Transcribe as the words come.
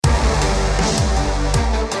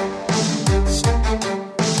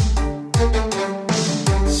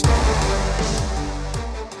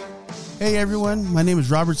Hey everyone, my name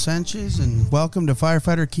is Robert Sanchez, and welcome to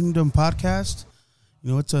Firefighter Kingdom podcast.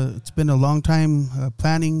 You know, it's been a long time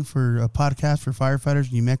planning for a podcast for firefighters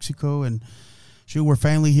in New Mexico, and sure, we're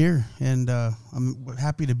finally here, and I'm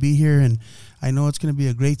happy to be here, and I know it's going to be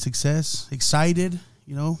a great success. Excited,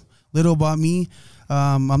 you know. Little about me,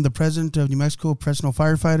 I'm the president of New Mexico Professional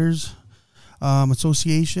Firefighters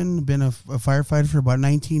Association. Been a firefighter for about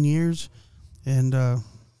 19 years, and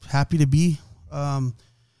happy to be.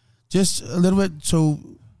 Just a little bit. So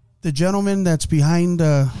the gentleman that's behind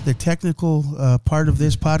the technical part of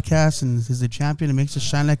this podcast and is the champion and makes us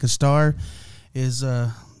shine like a star is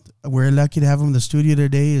we're lucky to have him in the studio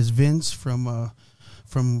today is Vince from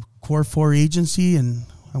Core 4 Agency, and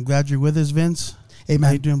I'm glad you're with us, Vince. Hey, man.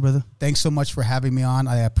 How you doing, brother? Thanks so much for having me on.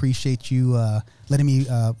 I appreciate you letting me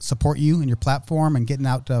support you and your platform and getting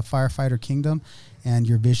out Firefighter Kingdom and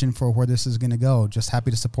your vision for where this is going to go. Just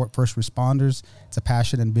happy to support first responders. It's a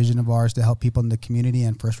passion and vision of ours to help people in the community,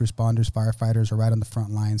 and first responders, firefighters are right on the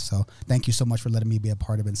front lines. So thank you so much for letting me be a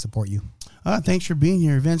part of it and support you. Thanks for being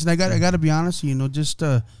here, Vince. And I got to be honest, you know, just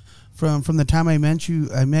from the time I met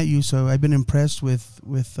you. So I've been impressed with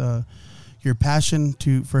your passion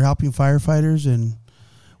for helping firefighters, and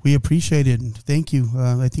we appreciate it. And thank you.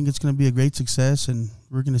 I think it's going to be a great success, and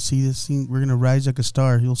we're going to see this thing. We're going to rise like a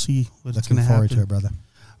star. You'll see what's going to happen. Looking forward to it,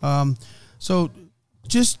 brother. So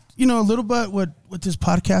just, you know, a little bit what this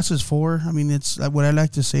podcast is for. I mean, it's what I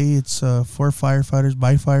like to say. It's for firefighters,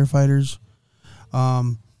 by firefighters.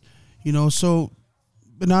 You know, so,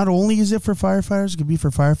 but not only is it for firefighters, it could be for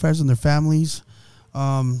firefighters and their families,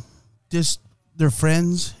 just their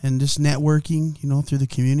friends, and just networking, you know, through the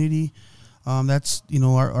community. That's, you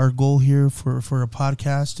know, our goal here for a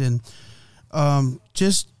podcast, and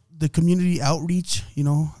just the community outreach. You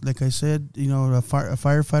know, like I said, you know,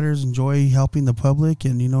 firefighters enjoy helping the public,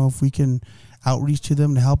 and, you know, if we can outreach to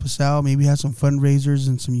them to help us out, maybe have some fundraisers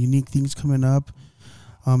and some unique things coming up.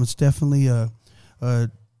 It's definitely a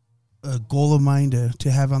goal of mine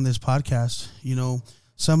to have on this podcast. You know,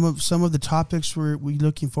 some of the topics we're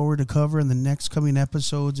looking forward to cover in the next coming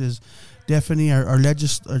episodes is definitely our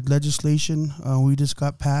legislation we just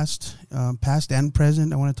got passed and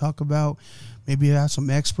present. I want to talk about, maybe have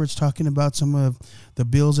some experts talking about some of the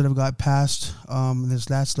bills that have got passed in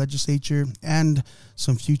this last legislature, and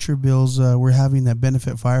some future bills we're having that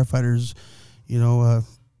benefit firefighters. You know,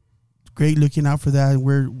 great looking out for that.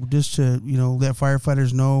 We're just to, you know, let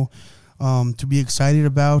firefighters know. To be excited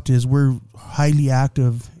about is we're highly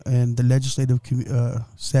active in the legislative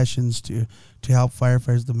sessions to help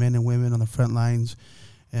firefighters, the men and women on the front lines,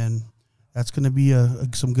 and that's going to be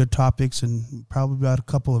some good topics and probably about a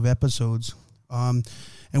couple of episodes. And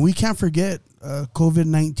we can't forget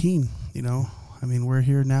COVID-19. You know, I mean, we're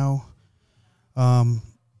here now.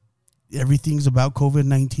 Everything's about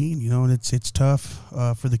COVID-19. You know, and it's tough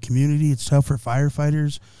for the community. It's tough for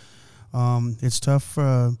firefighters. It's tough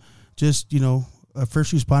for just, you know,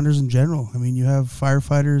 first responders in general. I mean, you have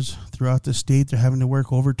firefighters throughout the state. They're having to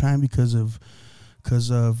work overtime because of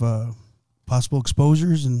possible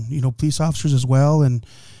exposures, and, you know, police officers as well. And,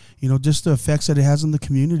 you know, just the effects that it has on the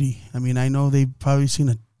community. I mean, I know they've probably seen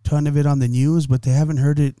a ton of it on the news, but they haven't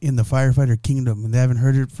heard it in the firefighter kingdom, and they haven't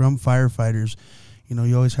heard it from firefighters. You know,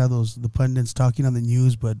 you always have the pundits talking on the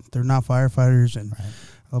news, but they're not firefighters, and right.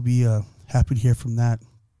 I'll be happy to hear from that.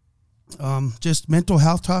 Just mental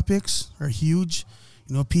health topics are huge.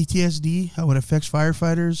 You know, PTSD, how it affects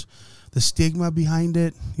firefighters, the stigma behind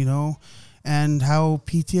it, you know, and how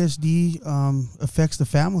PTSD affects the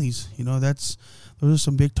families. You know, those are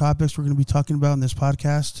some big topics we're going to be talking about in this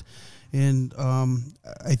podcast, and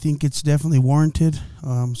I think it's definitely warranted.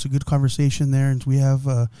 It's a good conversation there, and we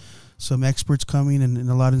have some experts coming and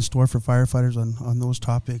a lot in store for firefighters on those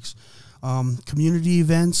topics. Community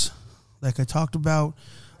events, like I talked about.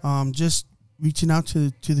 Just reaching out to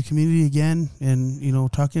the community again, and, you know,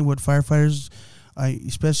 talking what firefighters,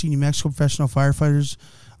 especially New Mexico Professional Firefighters,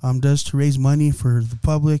 does to raise money for the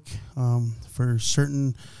public, for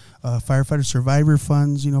certain firefighter survivor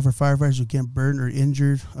funds, you know, for firefighters who get burned or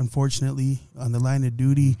injured, unfortunately, on the line of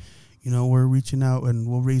duty. You know, we're reaching out and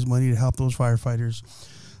we'll raise money to help those firefighters.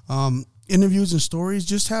 Interviews and stories,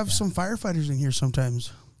 just have some firefighters in here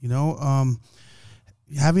sometimes, you know,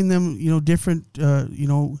 having them, you know, different,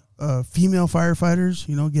 female firefighters,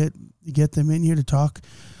 you know, get them in here to talk,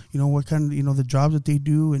 you know, what kind of, you know, the jobs that they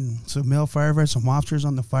do, and some male firefighters, some officers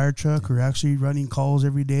on the fire truck who are actually running calls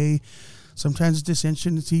every day. Sometimes it's just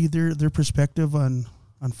interesting to see their perspective on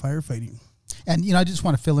firefighting. And, you know, I just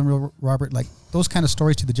want to fill in, Robert, like those kind of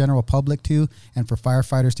stories to the general public too, and for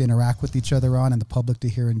firefighters to interact with each other on, and the public to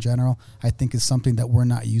hear in general, I think is something that we're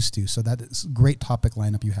not used to. So that is a great topic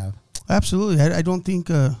lineup you have. Absolutely. I don't think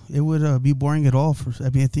it would be boring at all. I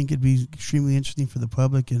think it'd be extremely interesting for the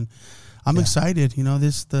public, and I'm excited. You know,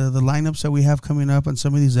 the lineups that we have coming up on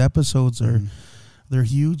some of these episodes are they're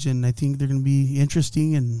huge, and I think they're going to be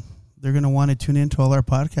interesting, and they're going to want to tune into all our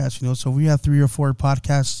podcasts. You know, so we have 3 or 4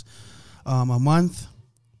 podcasts a month.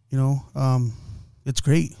 You know, it's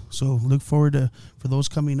great. So look forward for those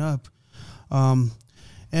coming up.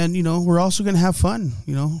 And, you know, we're also going to have fun.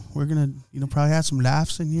 You know, we're going to, you know, probably have some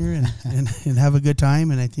laughs in here and have a good time.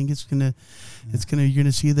 And I think you're going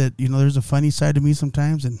to see that, you know, there's a funny side to me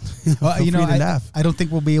sometimes. And well, you know, I don't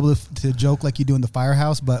think we'll be able to joke like you do in the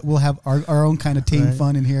firehouse, but we'll have our own kind of tame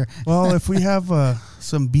fun in here. Well, if we have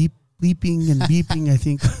some bleeping and beeping, I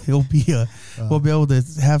think it'll be we'll be able to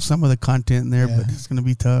have some of the content in there, but it's going to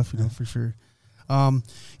be tough, you know, for sure.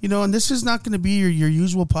 You know, and this is not going to be your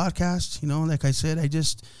usual podcast. You know, like I said, I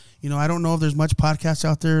just, you know, I don't know if there's much podcasts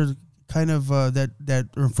out there kind of that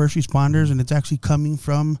are first responders, and it's actually coming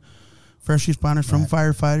from first responders, from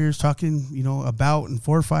firefighters, talking, you know, about and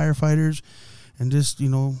for firefighters, and just, you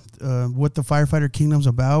know, what the Firefighter Kingdom's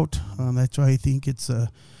about. That's why I think it's a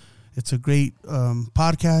great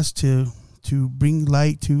podcast to bring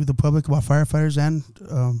light to the public about firefighters and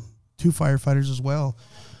to firefighters as well.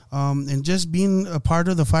 And just being a part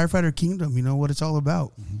of the Firefighter Kingdom, you know, what it's all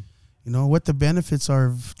about. Mm-hmm. You know, what the benefits are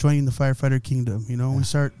of joining the Firefighter Kingdom. You know, when we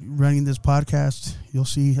start running this podcast, you'll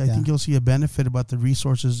see, I think you'll see a benefit about the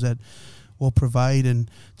resources that we'll provide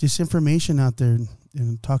and just information out there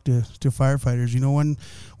and talk to firefighters. You know,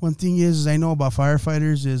 one thing is I know about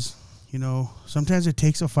firefighters is, you know, sometimes it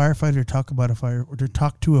takes a firefighter to talk about a fire, or to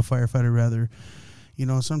talk to a firefighter rather. You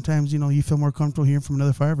know, sometimes, you know, you feel more comfortable hearing from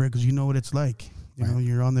another firefighter because you know what it's like. You know,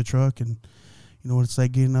 you're on the truck, and you know what it's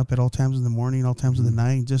like getting up at all times in the morning, all times of the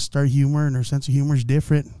night. Just our humor and our sense of humor is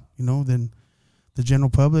different, you know, than the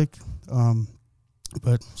general public.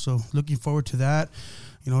 But so looking forward to that.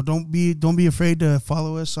 You know, don't be afraid to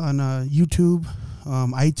follow us on YouTube,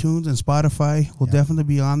 iTunes, and Spotify. We'll definitely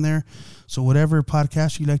be on there. So whatever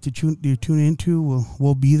podcast you like to tune into,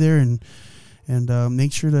 we'll be there, and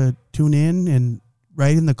make sure to tune in and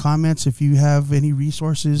write in the comments if you have any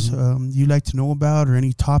resources you'd like to know about, or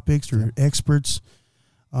any topics or experts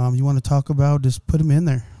you want to talk about. Just put them in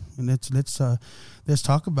there, and let's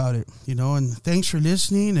talk about it. You know, and thanks for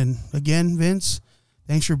listening. And again, Vince,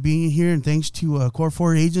 thanks for being here, and thanks to Core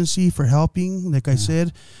 4 Agency for helping. Like I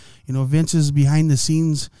said, you know, Vince is behind the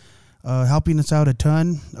scenes helping us out a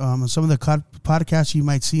ton. Some of the podcasts you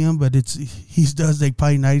might see him, but he does like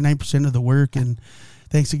probably 99% of the work. And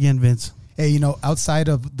thanks again, Vince. Hey, you know, outside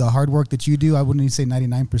of the hard work that you do, I wouldn't even say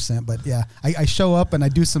 99%, but yeah, I show up and I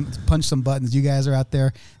do punch some buttons. You guys are out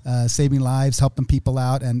there saving lives, helping people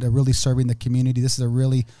out, and really serving the community. This is a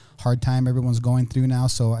really hard time everyone's going through now,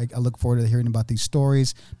 so I look forward to hearing about these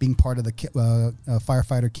stories, being part of the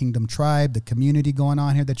Firefighter Kingdom tribe, the community going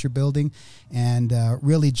on here that you're building, and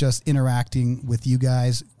really just interacting with you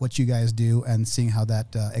guys, what you guys do, and seeing how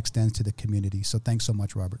that extends to the community. So thanks so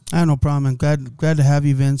much, Robert. No problem. I'm glad to have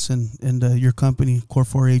you, Vince, and your company, Core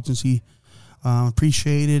 4 Agency.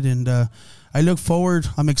 Appreciate it, and I look forward.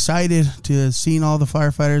 I'm excited to seeing all the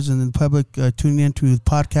firefighters and the public tuning into the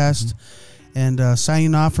podcast. And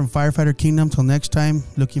signing off from Firefighter Kingdom. Till next time,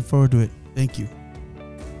 looking forward to it. Thank you.